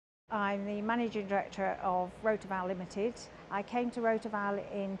I'm the Managing Director of RotaVal Limited. I came to RotaVal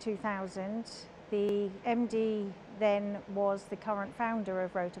in 2000. The MD then was the current founder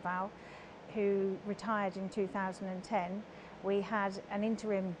of RotaVal, who retired in 2010. We had an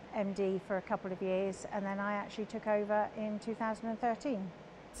interim MD for a couple of years, and then I actually took over in 2013.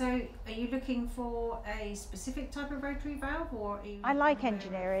 So, are you looking for a specific type of rotary valve, or are you I like aware of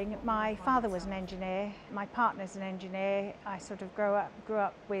engineering. what the My father requirements was an are? engineer, my partner's an engineer. I sort of grew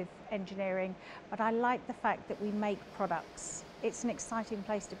up with engineering, but I like the fact that we make products. It's an exciting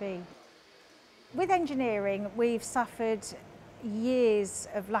place to be. With engineering, we've suffered years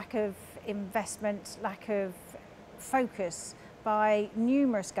of lack of investment, lack of focus by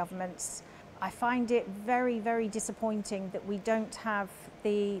numerous governments. I find it very, very disappointing that we don't have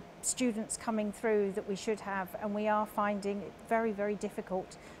the students coming through that we should have, and we are finding it very, very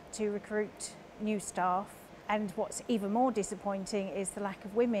difficult to recruit new staff. And what's even more disappointing is the lack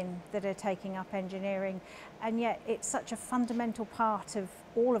of women that are taking up engineering, and yet it's such a fundamental part of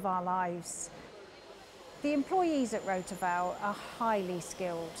all of our lives. The employees at RotaVal are highly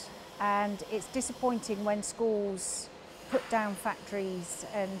skilled, and it's disappointing when schools put down factories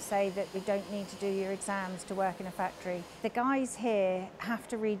and say that we don't need to do your exams to work in a factory. The guys here have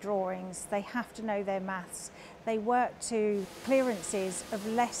to read drawings, they have to know their maths, they work to clearances of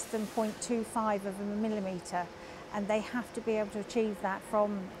less than 0.25 of a millimetre, and they have to be able to achieve that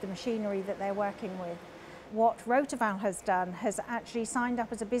from the machinery that they're working with. What RotaVal has done has actually signed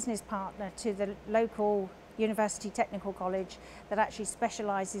up as a business partner to the local university technical college that actually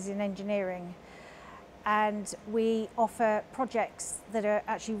specialises in engineering. And we offer projects that are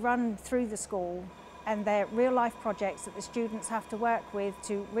actually run through the school, and they're real life projects that the students have to work with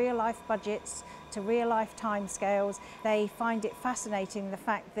to real life budgets, to real life timescales. They find it fascinating the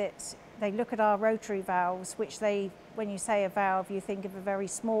fact that they look at our rotary valves, which when you say a valve, you think of a very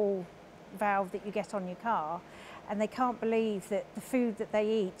small valve that you get on your car, and they can't believe that the food that they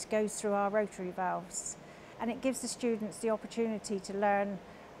eat goes through our rotary valves. And it gives the students the opportunity to learn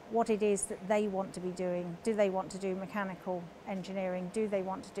what it is that they want to be doing. Do they want to do mechanical engineering? Do they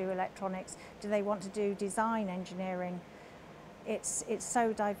want to do electronics? Do they want to do design engineering? It's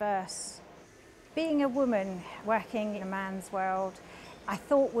so diverse. Being a woman working in a man's world, I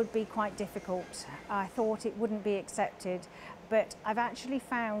thought would be quite difficult. I thought it wouldn't be accepted, but I've actually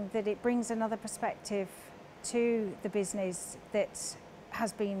found that it brings another perspective to the business that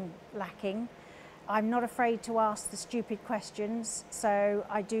has been lacking. I'm not afraid to ask the stupid questions, so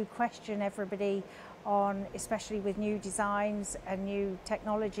I do question everybody on, especially with new designs and new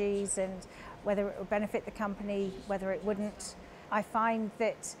technologies, and whether it will benefit the company, whether it wouldn't. I find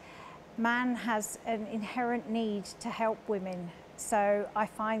that man has an inherent need to help women, so I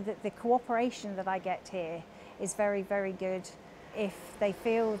find that the cooperation that I get here is very, very good. If they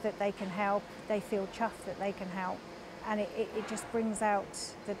feel that they can help, they feel chuffed that they can help, and it just brings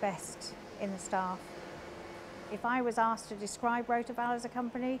out the best in the staff. If I was asked to describe RotaVal as a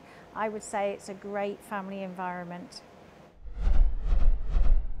company, I would say it's a great family environment.